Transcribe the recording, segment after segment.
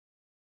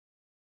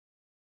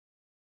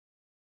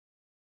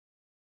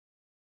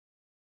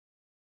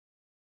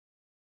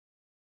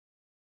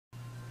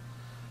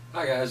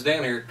Hi guys,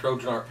 Dan here at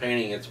Trojan Art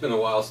Painting. It's been a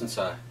while since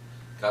I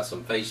got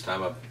some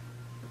FaceTime. I've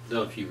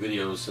done a few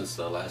videos since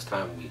the last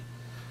time we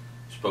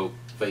spoke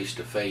face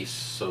to face,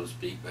 so to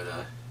speak. But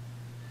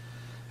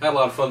had a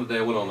lot of fun today.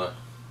 I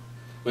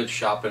went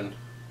shopping.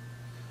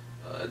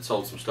 I'd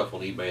sold some stuff on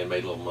eBay and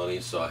made a little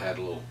money, so I had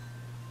a little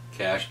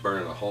cash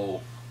burning a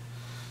hole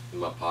in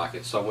my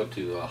pocket. So I went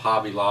to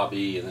Hobby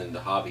Lobby and then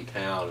to Hobby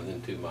Town and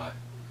then to my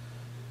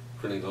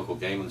friendly local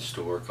gaming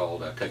store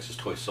called Texas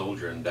Toy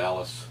Soldier in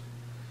Dallas.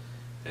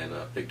 And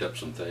picked up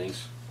some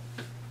things.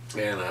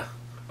 And I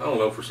don't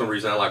know, for some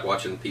reason I like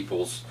watching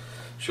people's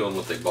showing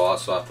what they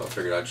bought, so I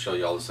figured I'd show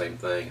you all the same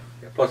thing.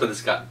 Plus I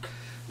just got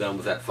done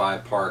with that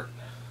 5-part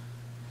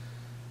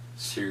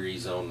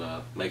series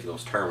on making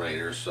those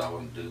Terminators, so I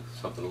want to do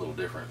something a little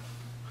different.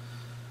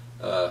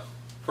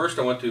 First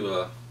I went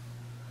to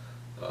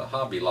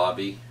Hobby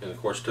Lobby and of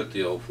course took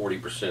the old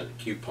 40%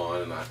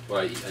 coupon, and I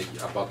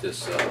bought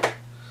this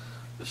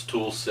this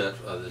tool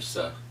set, this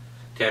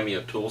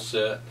Tamiya tool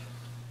set.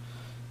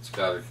 It's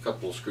got a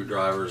couple of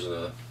screwdrivers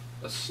and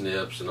a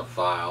snips and a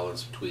file and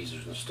some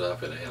tweezers and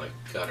stuff and a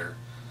cutter.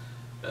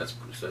 That's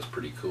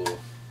pretty cool.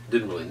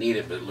 Didn't really need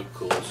it, but it looked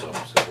cool, so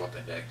I said, what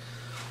the heck.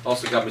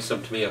 Also got me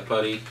some Tamiya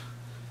putty.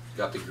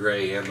 Got the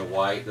gray and the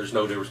white. There's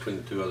no difference between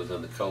the two other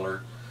than the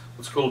color.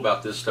 What's cool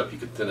about this stuff, you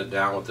can thin it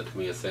down with the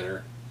Tamiya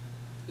thinner,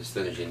 as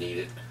thin as you need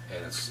it,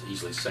 and it's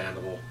easily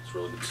sandable. It's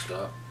really good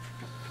stuff.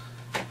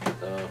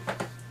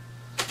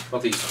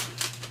 Got these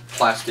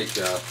plastic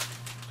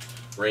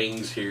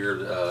rings here,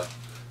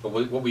 but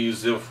what we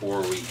use them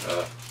for, we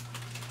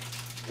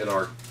in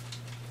our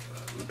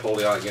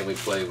Napoleonic game we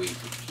play, we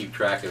keep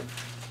track of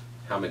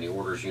how many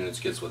orders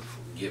units get with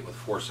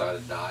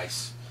 4-sided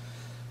dice,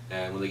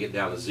 and when they get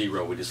down to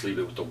 0 we just leave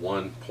it with the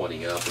 1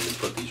 pointing up and then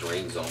put these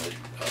rings on it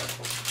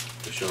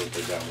to show that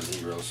they're down to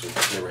 0, so we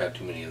never have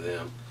too many of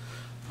them.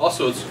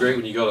 Also, it's great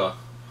when you go to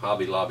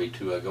Hobby Lobby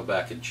to go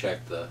back and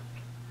check the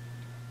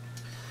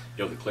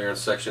the clearance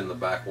section in the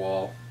back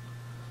wall.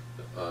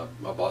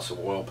 I bought some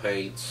oil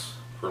paints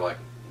for like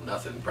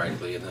nothing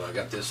practically, and then I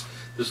got this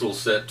little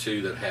set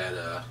too that had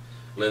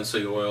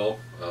linseed oil,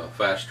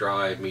 fast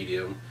dry,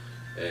 medium,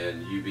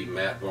 and UV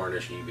matte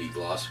varnish and UV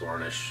gloss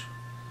varnish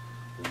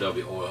from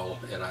W oil,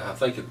 and I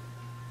think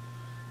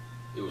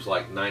it was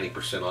like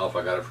 90% off.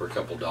 I got it for a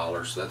couple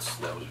dollars, so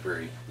that was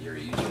very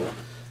useful.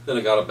 Then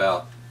I got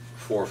about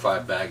 4 or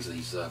 5 bags of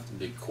these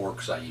big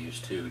corks I use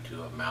too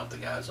to mount the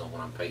guys on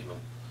when I'm painting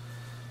them.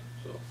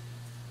 So.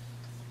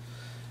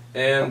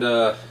 And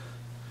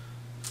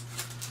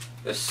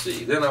let's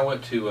see, then I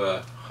went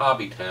to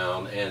Hobby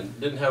Town and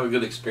didn't have a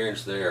good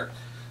experience there.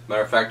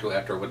 Matter of fact,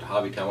 after I went to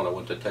Hobby Town, when I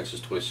went to Texas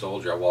Toy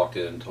Soldier, I walked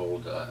in and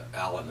told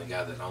Alan, the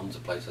guy that owns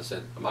the place, I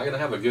said, am I going to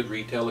have a good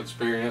retail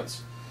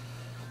experience?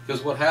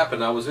 Because what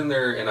happened, I was in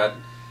there and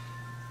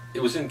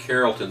it was in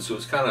Carrollton, so it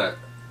was kind of,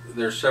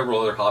 there's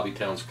several other Hobby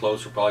Towns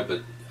closer probably,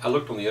 but I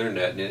looked on the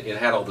internet and it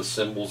had all the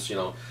symbols,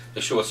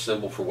 they show a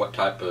symbol for what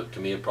type of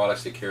Tamiya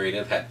products they carried.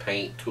 It had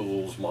paint,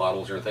 tools,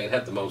 models, everything. It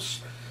had the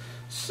most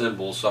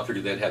symbols, so I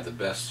figured they'd have the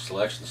best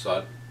selection.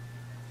 So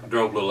I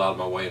drove a little out of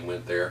my way and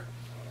went there.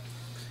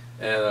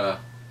 And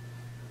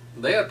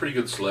they had a pretty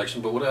good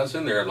selection, but when I was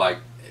in there, like,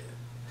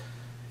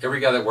 every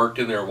guy that worked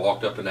in there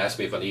walked up and asked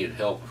me if I needed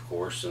help, of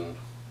course, and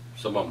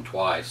some of them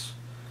twice.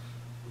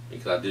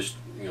 Because I just,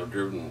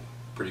 driven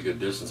pretty good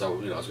distance. I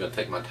was going to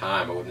take my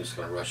time. I wasn't just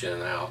going to rush in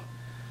and out.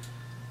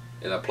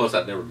 And plus,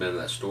 I'd never been in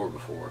that store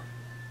before.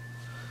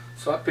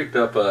 So I picked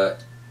up,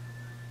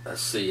 let's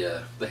see,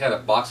 they had a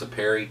box of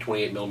Perry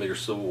 28mm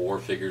Civil War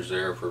figures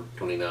there for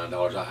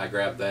 $29. I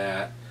grabbed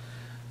that.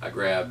 I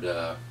grabbed,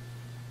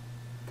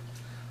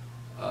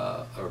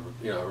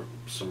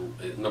 some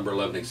number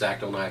 11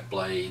 X-Acto knife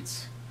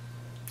blades,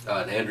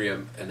 an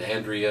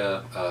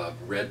Andrea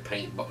red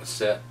paint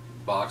set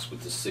box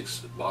with the 6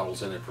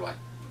 bottles in it for like,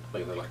 I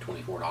think they're like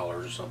 $24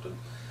 or something.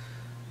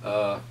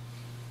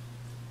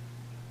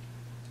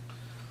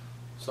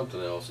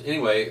 Something else.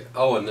 Anyway,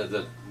 oh, and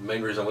the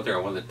main reason I went there,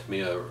 I wanted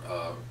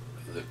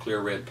the clear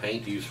red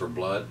paint to use for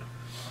blood.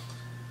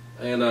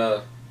 And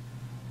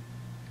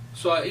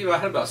so I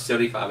had about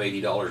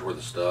 $75–80 worth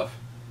of stuff.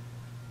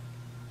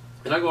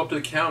 And I go up to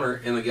the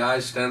counter, and the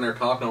guy's standing there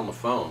talking on the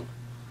phone.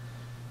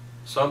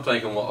 So I'm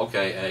thinking, well,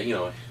 okay,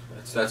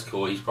 that's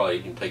cool. He's probably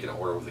even taking an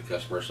order with the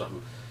customer or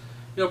something.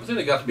 But then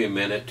it got to be a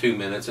minute, 2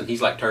 minutes, and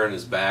he's like turning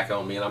his back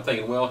on me, and I'm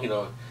thinking, well,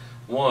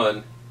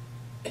 one,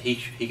 he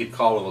could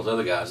call one of those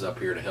other guys up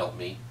here to help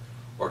me,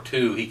 or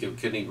 2,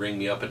 couldn't he ring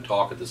me up and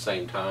talk at the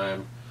same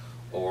time,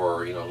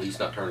 or at least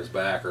not turn his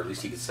back, or at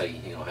least he could say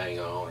hang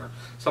on or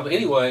something.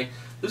 Anyway,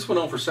 this went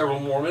on for several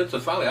more minutes,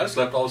 and finally I just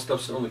left all this stuff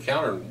sitting on the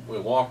counter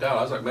and walked out.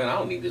 I was like, man, I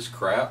don't need this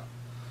crap.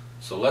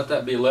 So let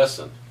that be a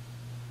lesson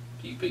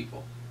to you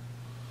people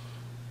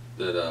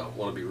that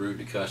want to be rude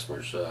to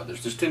customers.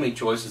 There's just too many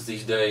choices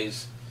these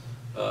days,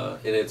 and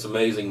it's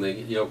amazing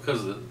that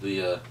because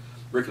the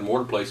brick and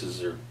mortar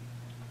places are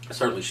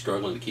certainly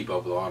struggling to keep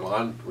up with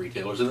online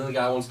retailers, and then the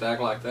guy wants to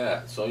act like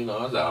that. So I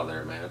was out of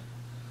there, man.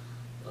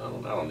 I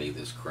don't need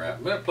this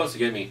crap. Plus, it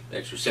gave me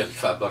extra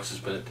 $75 to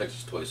spend at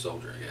Texas Toy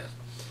Soldier, I guess.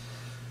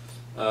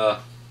 Oh,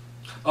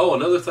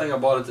 another thing I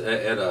bought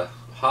at a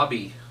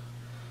Hobby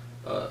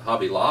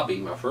Lobby.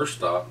 My first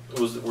stop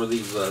were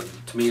these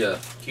Tamiya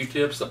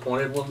Q-tips, the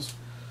pointed ones.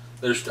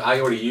 I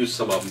already used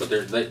some of them,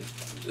 but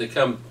they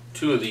come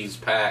 2 of these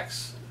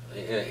packs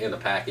in a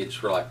package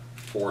for like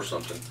 4 or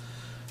something.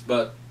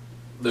 But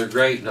they're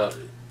great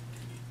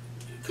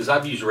because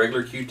I've used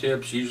regular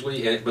Q-tips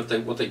usually, but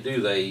what they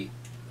do, they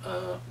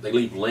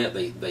leave lint.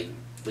 They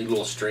leave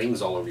little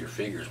strings all over your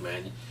fingers,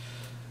 man.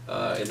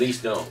 And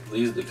these don't.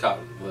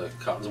 The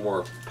cotton's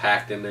more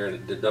packed in there,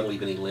 and it doesn't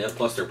leave any lint.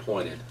 Plus, they're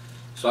pointed,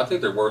 so I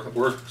think they're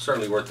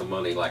certainly worth the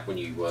money. Like when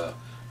you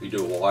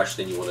do a wash,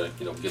 then you want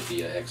to get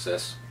the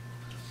excess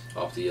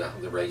off the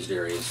raised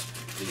areas.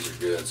 These are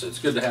good, so it's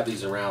good to have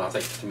these around. I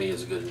think to me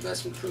is a good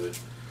investment for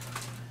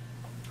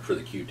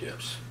the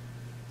Q-tips.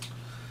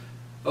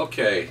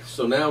 Okay,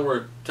 so now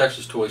we're at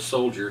Texas Toy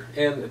Soldier,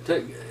 and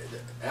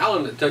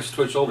Alan at Texas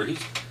Toy Soldier,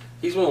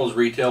 he's one of those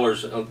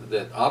retailers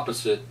that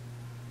opposite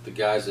the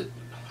guys at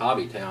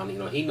Hobby Town.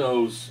 He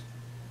knows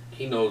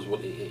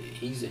what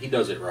he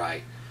does it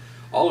right.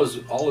 All his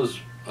Warhammer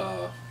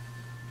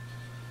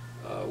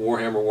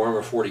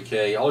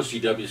 40K, all his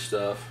GW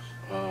stuff,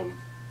 and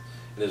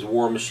his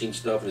War Machine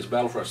stuff, and his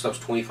Battlefront stuff's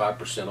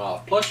 25%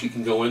 off. Plus, you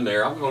can go in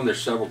there. I've gone in there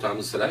several times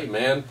and said, "Hey,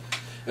 man,"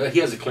 he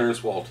has a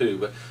clearance wall too.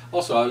 But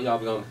also,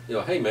 I've gone,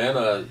 "Hey,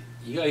 man,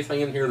 you got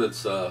anything in here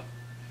that's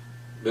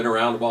been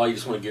around a while you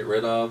just want to get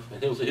rid of?"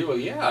 And he'll say,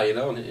 "Yeah,"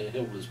 and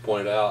he'll just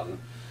point it out. And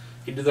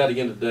he did that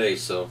again today,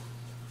 so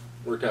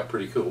worked out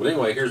pretty cool. But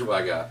anyway, here's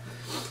what I got.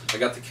 I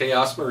got the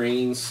Chaos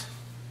Marines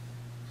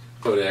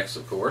Codex,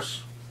 of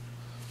course.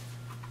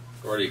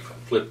 Already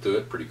flipped through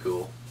it, pretty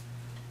cool.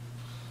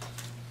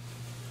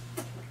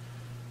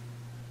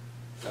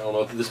 I don't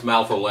know if this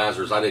Malifaux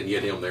Lazarus, I didn't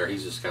get him there.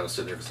 He's just kind of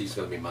sitting there because he's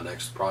going to be my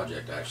next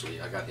project,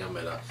 actually. I got him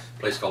at a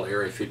place called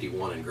Area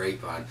 51 in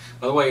Grapevine.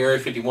 By the way, Area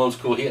 51's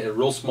cool. He had a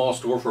real small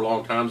store for a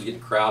long time. It's getting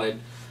crowded,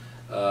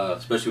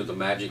 especially with the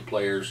Magic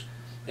players.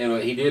 And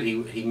what he did,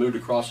 he moved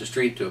across the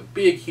street to a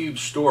big,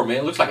 huge store, man.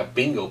 It looks like a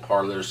bingo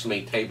parlor. There's so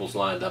many tables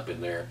lined up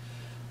in there.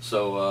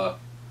 So,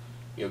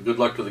 good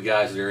luck to the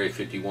guys at Area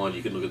 51.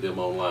 You can look at them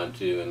online,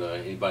 too. And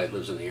anybody that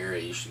lives in the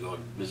area, you should go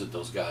and visit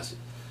those guys at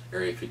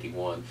Area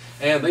 51.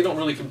 And they don't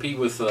really compete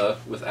with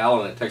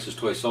Alan at Texas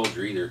Toy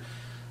Soldier either,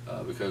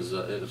 because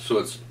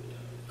it's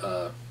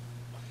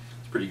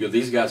pretty good.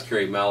 These guys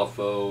carry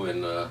Malifaux,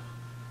 and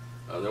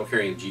they don't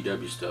carry any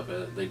GW stuff.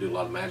 They do a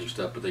lot of Magic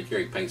stuff, but they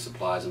carry paint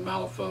supplies and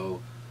Malifaux,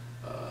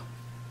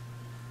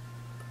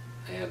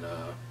 and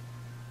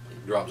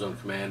Drop Zone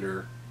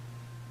Commander,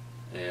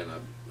 and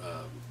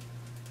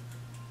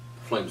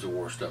Flames of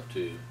War stuff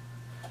too.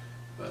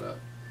 But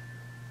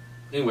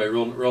anyway,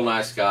 real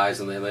nice guys,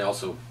 and then they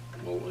also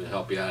will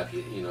help you out if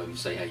you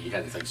say, hey, you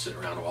had anything sitting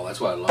around a while. That's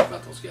what I love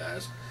about those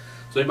guys.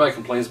 So anybody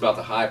complains about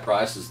the high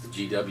prices, the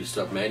GW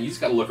stuff, man, you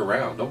just got to look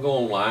around. Don't go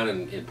online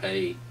and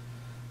pay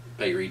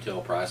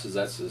retail prices.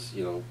 That's just,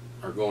 or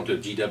going to a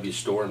GW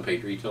store and pay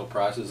retail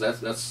prices.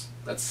 That's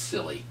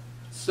silly.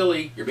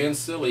 Silly. You're being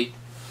silly.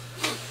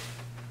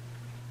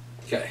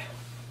 Okay.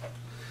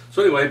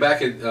 So anyway,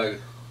 back at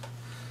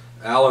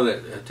Alan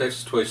at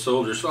Texas Toy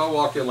Soldier. So I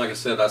walked in, like I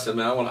said,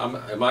 man, am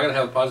I going to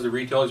have a positive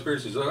retail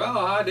experience? He's like,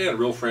 oh, hi, Dan. A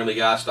real friendly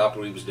guy. Stopped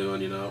what he was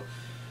doing,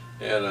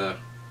 And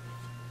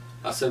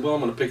I said, well,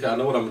 I'm going to pick. I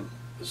know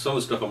some of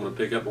the stuff I'm going to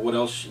pick up, but what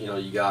else,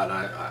 you got?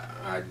 And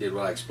I did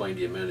what I explained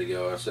to you a minute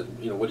ago. I said,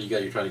 what do you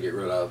got you're trying to get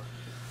rid of?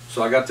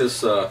 So I got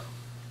this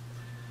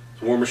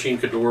War Machine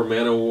Cador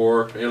Man of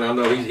War, and I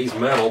know he's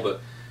metal,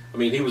 but I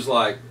mean, he was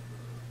like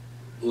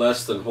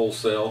less than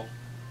wholesale.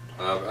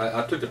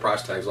 I took the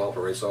price tags off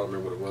already, so I don't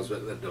remember what it was,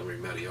 but that don't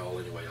really matter at all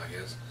anyway, I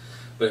guess.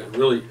 But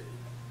really,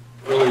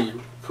 really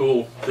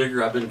cool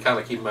figure. I've been kind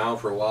of keeping my eye on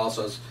for a while,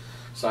 so I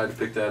decided to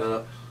pick that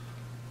up.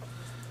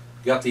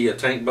 Got the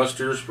Tank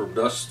Busters from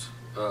Dust,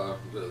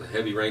 the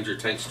Heavy Ranger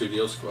Tank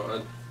Studio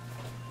Squad.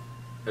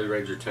 Heavy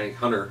Ranger Tank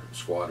Hunter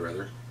Squad,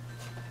 rather.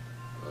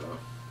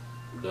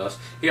 Dust.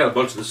 He had a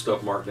bunch of this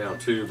stuff marked down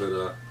too,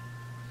 but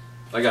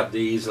I got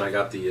these, and I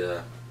got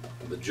the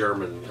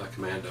German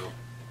Commando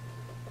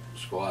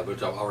Squad,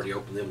 which I've already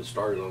opened them and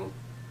started on them.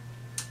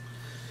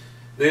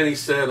 Then he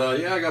said,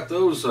 yeah, I got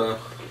those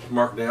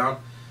marked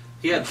down.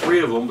 He had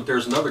 3 of them, but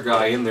there's another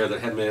guy in there that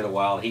hadn't been in a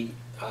while. He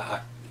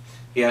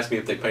asked me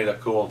if they painted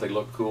up cool, if they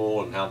looked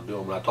cool, and how to do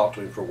them. And I talked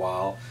to him for a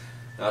while.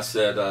 And I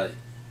said,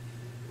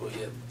 well,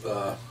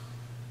 yeah,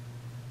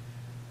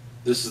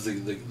 this is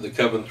the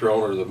Coven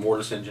Throne, or the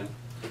Mortis engine.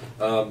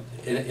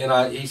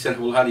 He said,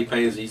 well, how do you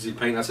paint it? Is it easy to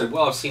paint? I said,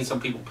 well, I've seen some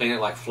people paint it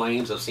like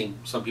flames. I've seen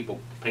some people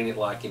paint it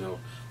like,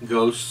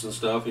 ghosts and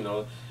stuff.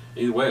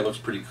 Either way, it looks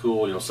pretty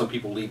cool. Some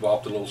people leave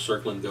off the little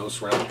circling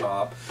ghosts around the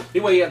top.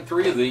 Anyway, he had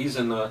 3 of these,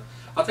 and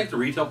I think the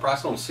retail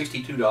price on them was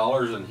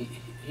 $62, and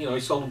he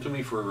sold them to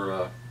me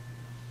for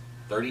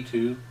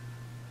 $32.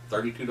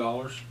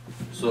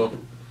 So,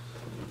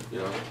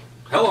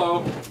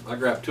 hello, I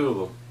grabbed 2 of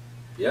them.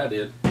 Yeah, I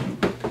did.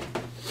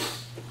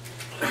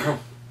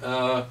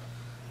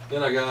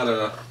 Then I got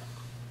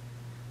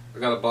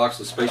a box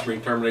of Space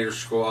Marine Terminator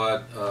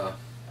Squad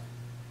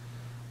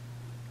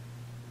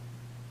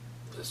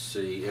let's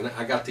see, and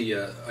I got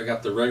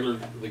the regular,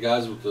 the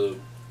guys with the,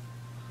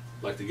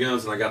 like the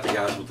guns, and I got the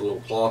guys with the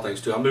little claw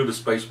things too. I'm new to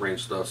Space Marine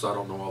stuff, so I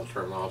don't know all the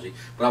terminology.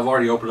 But I've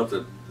already opened up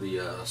the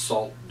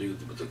assault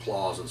dude with the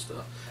claws and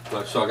stuff.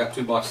 But, so I got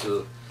 2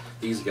 boxes of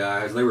these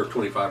guys. They were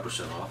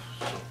 25% off,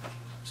 so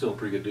still a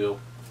pretty good deal.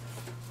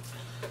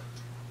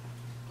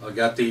 I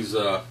got these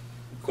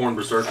Corn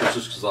Berserkers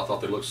just because I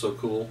thought they looked so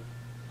cool.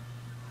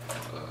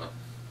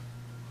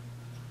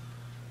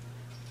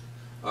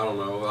 I don't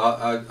know.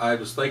 I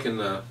was thinking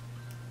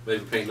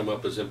maybe painting them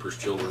up as Emperor's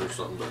Children or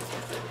something, but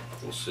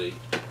we'll see.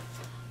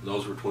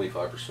 Those were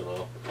 25%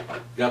 off.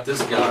 Got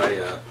this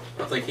guy.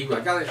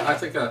 I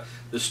think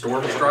this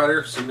Storm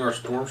Strider, Signar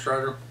Storm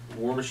Strider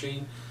War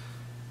Machine.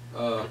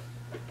 I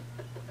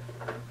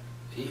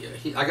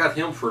got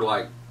him for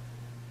like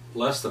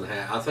less than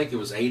half. I think it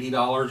was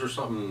 $80 or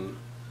something,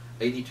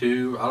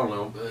 82. I don't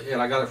know,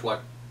 and I got it for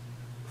like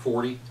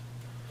 40.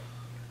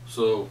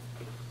 So,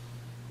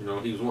 you know,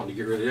 he was wanting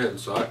to get rid of it, and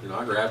so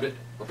I grabbed it.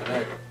 What the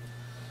heck?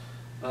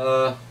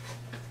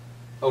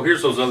 Oh,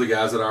 here's those other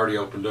guys that I already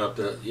opened up.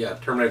 Yeah,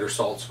 Terminator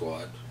Assault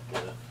Squad. Yeah,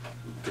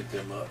 pick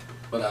them up.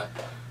 But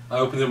I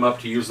opened them up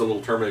to use the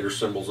little Terminator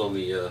symbols on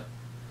the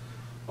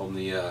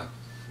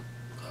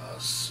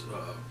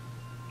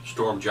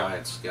Storm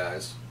Giants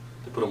guys.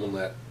 To put them on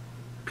that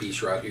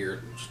piece right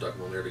here. Stuck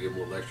them on there to give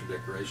them a little extra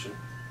decoration.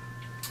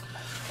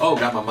 Oh,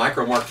 got my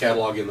Micromark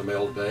catalog in the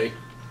mail today.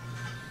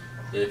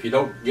 If you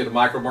don't get a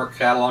Micromark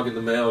catalog in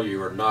the mail,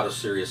 you are not a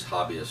serious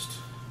hobbyist.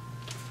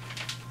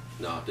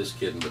 No, just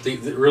kidding. But the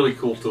really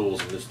cool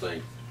tools in this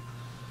thing.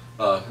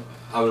 I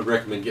would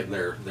recommend getting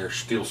their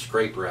steel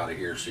scraper out of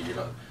here, so you're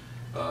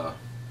not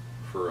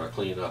for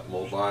cleaning up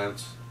mold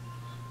lines.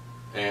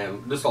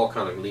 And this all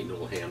kind of neat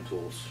little hand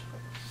tools.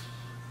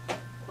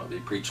 Might be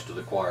preaching to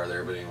the choir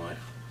there, but anyway.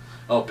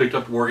 Oh, picked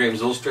up Wargames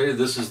Illustrated.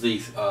 This is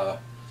the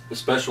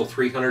special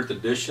 300th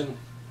edition.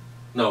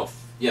 No,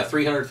 yeah,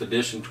 300th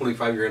edition,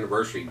 25-year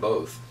anniversary,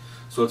 both.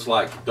 So it's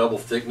like double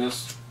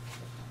thickness,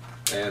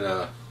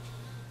 and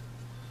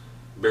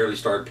barely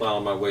started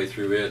plowing my way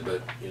through it,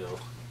 but you know,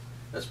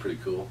 that's pretty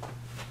cool.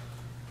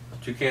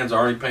 2 cans of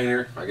Army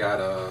Painter. I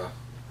got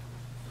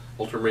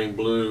Ultramarine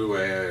Blue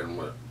and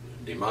what,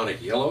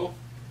 Demonic Yellow.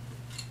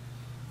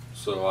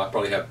 So I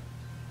probably have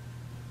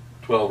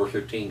 12 or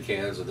 15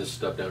 cans of this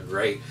stuff done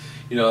great.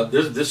 You know,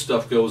 this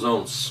stuff goes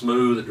on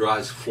smooth. It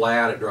dries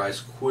flat. It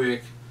dries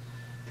quick.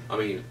 I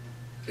mean,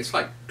 it's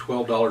like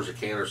 $12 a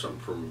can or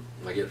something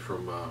I get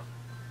from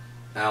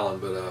Alan,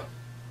 but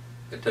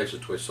at Texas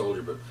Toy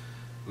Soldier. But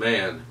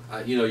man,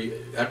 you know,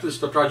 after this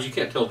stuff dries, you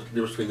can't tell the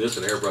difference between this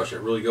and airbrush.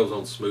 It really goes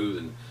on smooth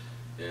and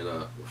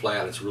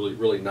flat. It's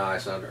really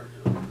nice. I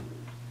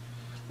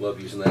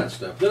love using that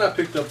stuff. Then I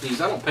picked up these.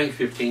 I don't paint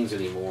 15s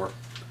anymore.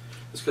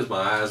 It's because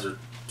my eyes are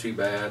too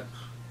bad.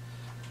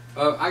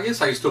 I guess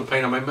I can still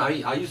paint them.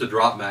 I use a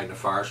drop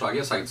magnifier, so I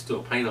guess I can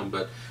still paint them.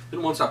 But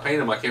then once I paint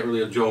them, I can't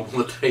really enjoy them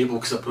on the table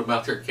because I put them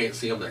out there and can't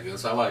see them that good.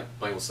 So I like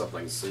playing with something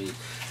I can see.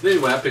 But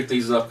anyway, I picked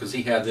these up because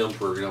he had them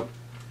for, you know,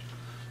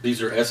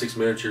 these are Essex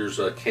Miniatures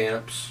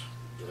camps.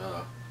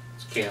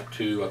 It's Camp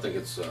 2. I think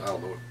it's, I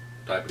don't know what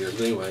type it is.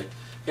 But anyway,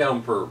 he had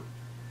them for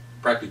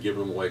practically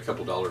giving them away a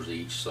couple dollars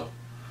each. So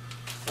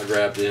I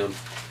grabbed them.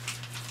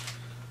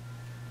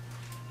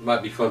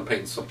 Might be fun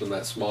painting something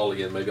that small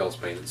again. Maybe I'll just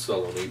paint it and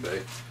sell it on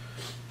eBay.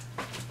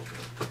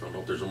 I don't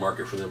know if there's a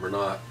market for them or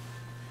not.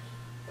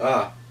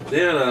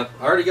 Then I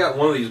already got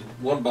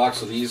one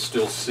box of these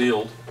still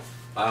sealed.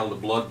 I own the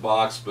blood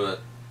box,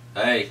 but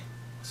hey,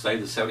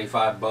 saved the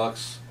 75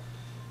 bucks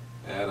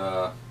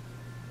at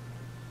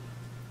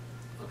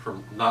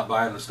from not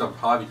buying the stuff at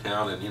Hobby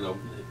Town, and you know,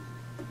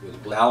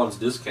 with Alan's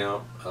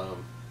discount,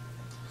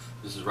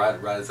 this is right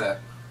at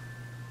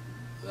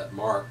that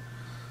mark.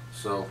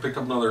 So picked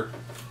up another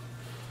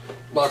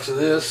box of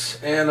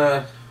this, and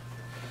I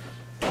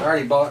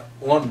already bought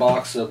one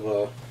box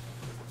of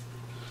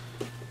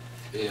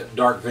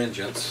Dark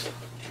Vengeance,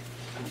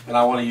 and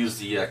I want to use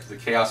the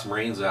Chaos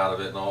Marines out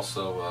of it, and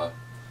also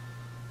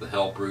the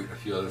Hellbrute and a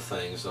few other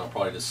things. And I'll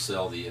probably just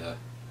sell the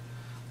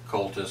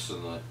Cultists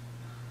and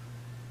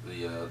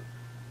the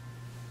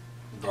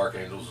Dark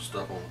Angels and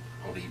stuff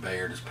on eBay,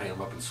 or just paint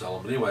them up and sell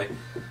them. But anyway,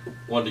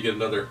 wanted to get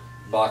another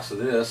box of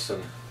this,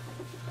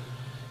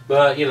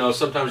 but you know,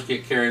 sometimes you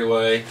get carried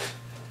away.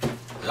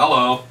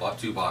 Hello, bought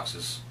 2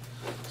 boxes.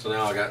 So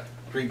now I got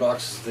 3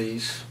 boxes of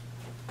these.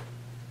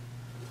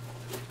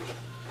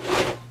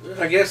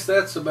 I guess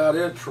that's about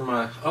it for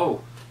my,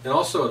 oh, and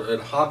also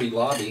at Hobby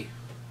Lobby,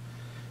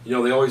 you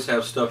know, they always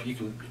have stuff you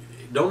can,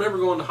 don't ever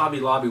go into Hobby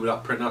Lobby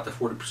without printing out the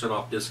 40%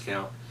 off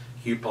discount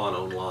coupon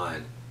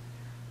online.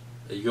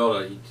 You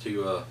go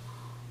to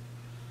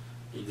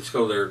you just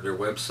go to their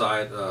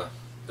website,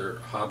 their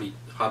Hobby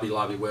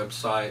Lobby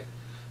website.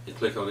 You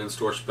click on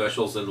in-store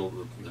specials, then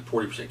the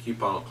 40%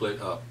 coupon will click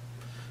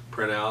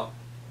print out,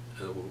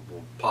 and it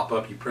will pop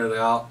up. You print it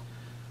out,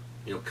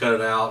 you know, cut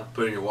it out,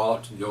 put it in your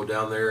wallet, and go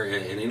down there,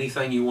 and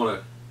anything you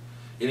want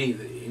to,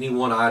 any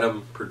one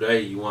item per day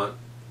you want,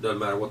 doesn't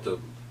matter what the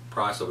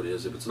price of it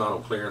is. If it's not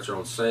on clearance or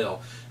on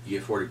sale, you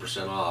get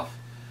 40% off.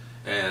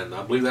 And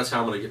I believe that's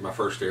how I'm going to get my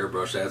first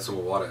airbrush. I had some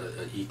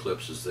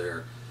eclipses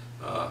there,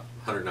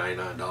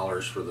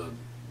 $199 for the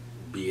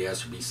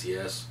BS or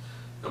BCS.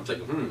 I'm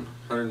thinking,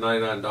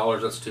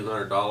 $199, that's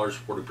 $200,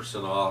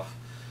 40% off.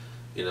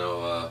 You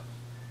know,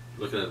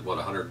 looking at what,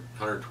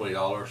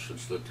 $120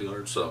 instead of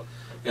 $200. So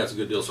yeah, it's a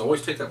good deal. So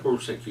always take that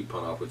 40%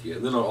 coupon off with you.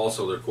 And then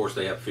also, of course,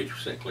 they have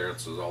 50%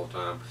 clearances all the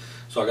time.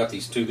 So I got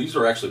these two. These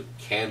are actually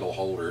candle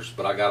holders,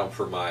 but I got them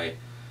for my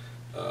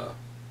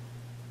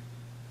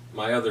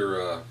my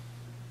other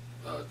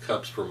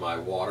cups for my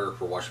water,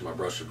 for washing my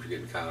brushes, which are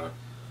getting kind of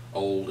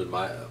old. And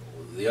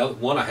the other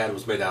one I had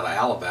was made out of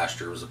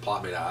alabaster. It was a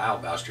pot made out of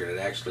alabaster, and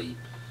it actually,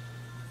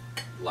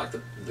 like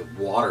the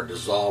water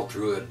dissolved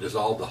through it,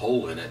 dissolved the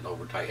hole in it, and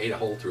over time ate a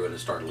hole through it and it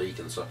started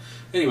leaking. So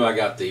anyway, I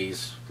got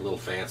these a little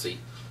fancy,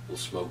 little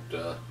smoked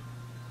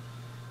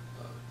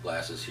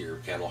glasses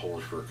here, candle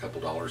holders for a couple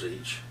dollars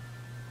each.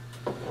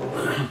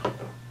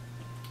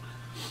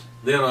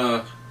 Then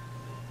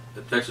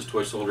at Texas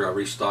Toy Soldier, I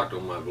restocked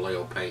on my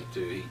Vallejo paint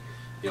too.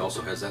 He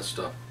also has that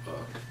stuff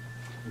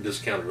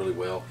discounted really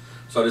well.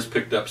 So I just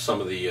picked up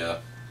some of the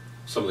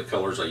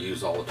colors I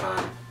use all the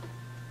time.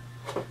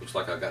 Looks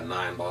like I've got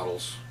 9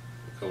 bottles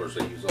of colors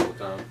I use all the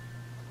time.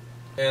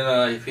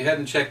 And if you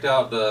hadn't checked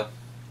out the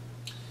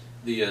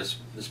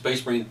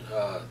Space Marine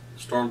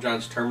Storm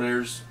Giants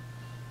Terminators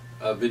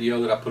video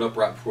that I put up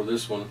right before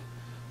this one,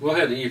 go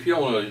ahead, if you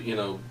don't want to, you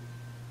know,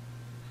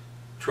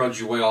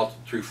 trudge your way all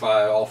through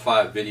all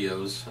 5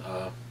 videos,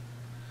 at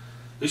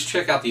least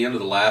check out the end of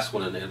the last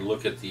one and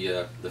look at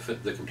the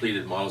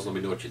completed models. Let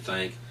me know what you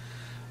think.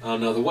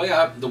 Now the way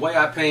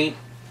I paint,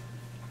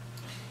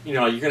 you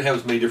know, you're gonna have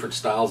as many different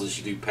styles as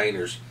you do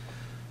painters.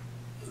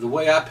 The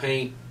way I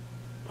paint,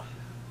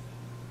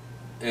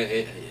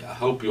 and I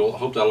hope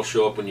that'll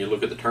show up when you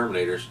look at the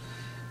Terminators,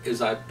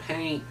 is I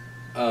paint.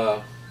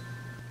 I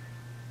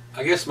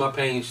guess my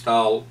painting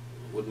style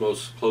would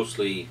most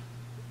closely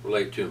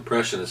relate to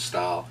Impressionist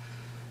style.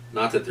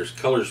 Not that there's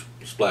colors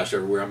splashed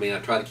everywhere. I mean, I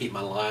try to keep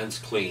my lines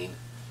clean,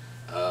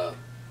 but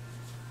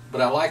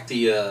I like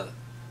the.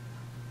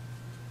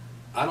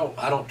 I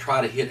don't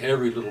try to hit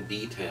every little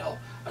detail.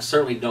 I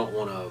certainly don't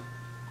want to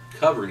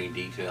cover any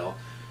detail,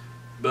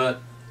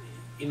 but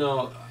you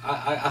know,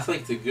 I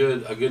think a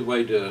good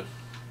way to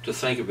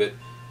think of it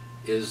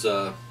is,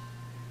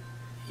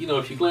 you know,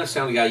 if you glance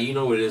down the guy, you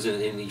know what it is,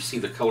 and you see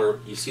the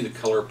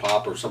color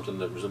pop or something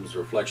that resembles a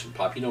reflection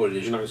pop. You know what it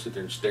is. You're not going to sit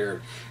there and stare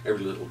at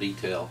every little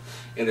detail.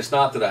 And it's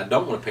not that I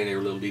don't want to paint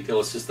every little detail.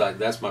 It's just that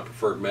that's my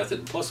preferred method.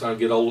 And plus, when I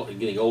get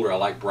getting older, I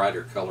like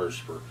brighter colors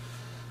for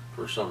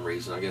some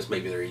reason. I guess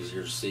maybe they're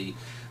easier to see.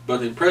 But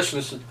the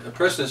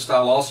Impressionist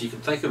style also, you can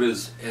think of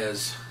it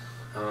as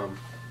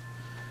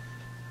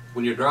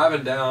when you're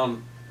driving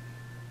down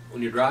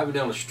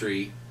the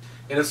street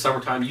and it's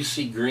summertime, you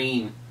see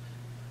green,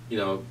 you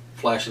know,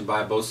 flashing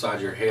by both sides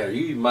of your head, or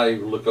you might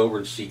even look over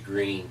and see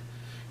green,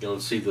 you know,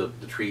 and see the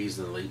trees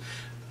and the leaves.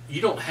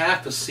 You don't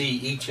have to see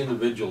each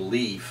individual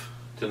leaf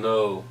to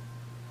know.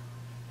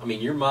 I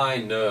mean, your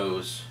mind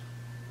knows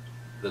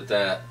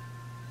that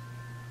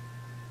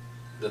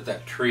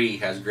tree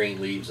has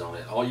green leaves on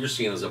it. All you're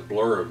seeing is a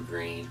blur of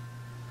green.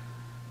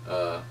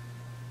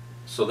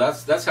 So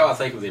that's how I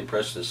think of the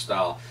Impressionist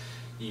style.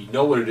 You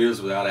know what it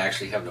is without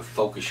actually having to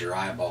focus your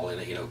eyeball in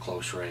it, you know,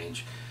 close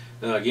range.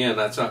 Now again,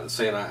 that's not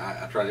saying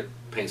I try to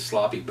paint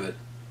sloppy, but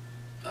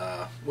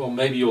well,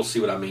 maybe you'll see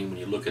what I mean when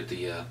you look at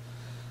the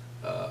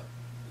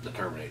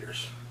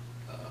Terminators.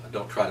 I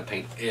don't try to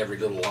paint every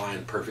little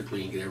line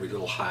perfectly and get every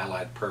little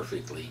highlight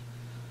perfectly.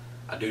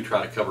 I do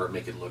try to cover it,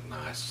 make it look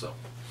nice. So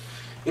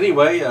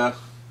anyway, I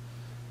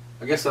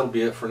guess that'll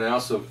be it for now.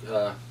 So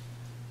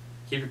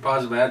keep your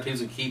positive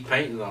attitudes and keep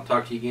painting. I'll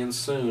talk to you again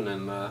soon,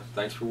 and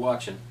thanks for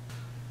watching.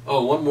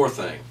 Oh, one more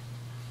thing.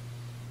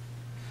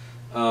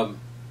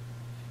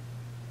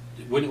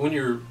 When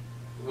you're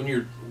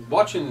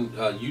watching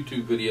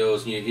YouTube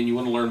videos and you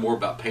want to learn more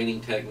about painting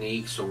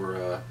techniques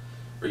or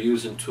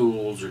using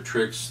tools or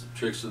tricks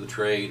of the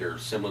trade or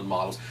assembling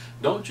models,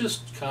 don't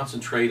just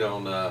concentrate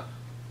on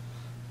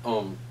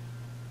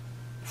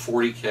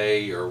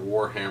 40K or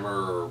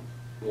Warhammer or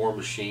War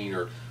Machine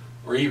or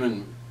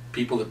even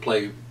people that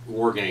play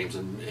war games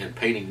and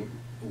painting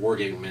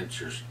wargaming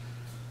miniatures.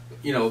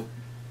 You know,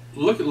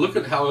 look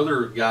at how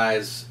other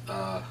guys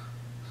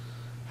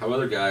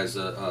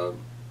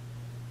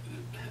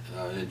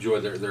enjoy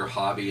their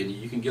hobby, and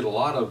you can get a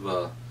lot of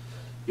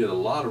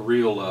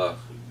real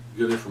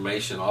good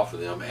information off of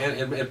them,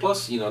 and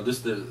plus, you know,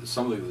 just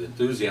some of the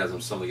enthusiasm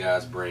some of the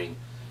guys bring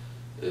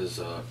is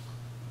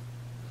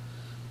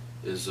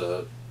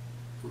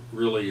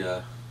really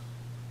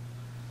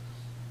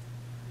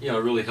you know,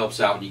 it really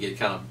helps out when you get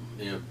kind of,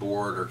 you know,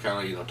 bored or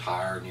kind of, you know,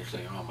 tired, and you're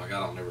saying, oh my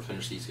God, I'll never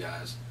finish these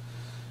guys.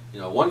 You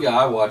know, one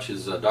guy I watch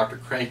is Dr.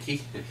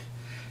 Cranky.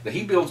 Now,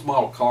 he builds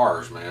model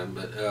cars, man,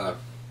 but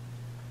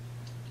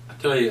I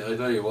tell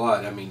you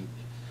what, I mean,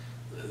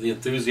 the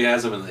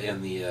enthusiasm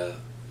and the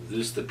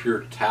just the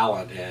pure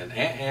talent, and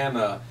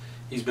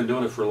he's been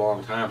doing it for a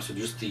long time, so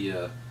just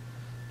the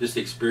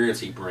experience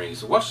he brings.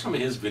 So watch some of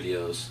his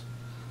videos.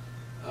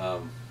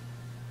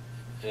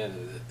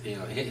 and you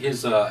know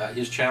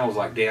his channel is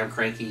like Damn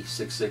Cranky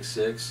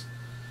 666.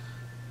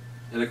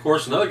 And of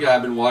course, another guy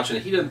I've been watching,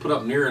 he doesn't put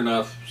up near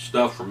enough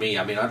stuff for me.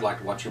 I mean, I'd like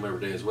to watch him every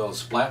day as well.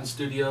 Splatting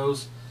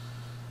Studios.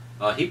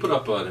 He put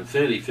up an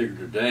Infinity figure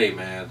today,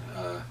 man.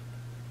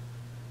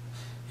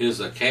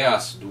 His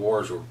Chaos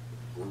Dwarves were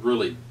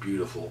really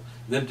beautiful.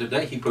 And then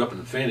today he put up an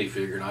Infinity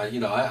figure, and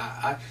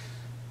I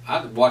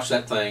watched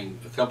that thing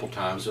a couple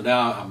times. So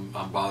now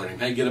I'm bothering him.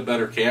 Hey, get a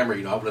better camera.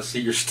 You know, I want to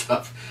see your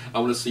stuff. I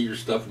want to see your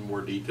stuff in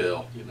more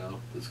detail. You know,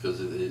 it's because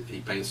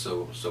he paints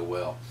so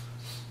well.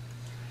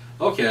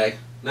 Okay,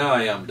 now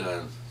I am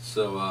done.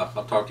 So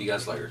I'll talk to you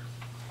guys later.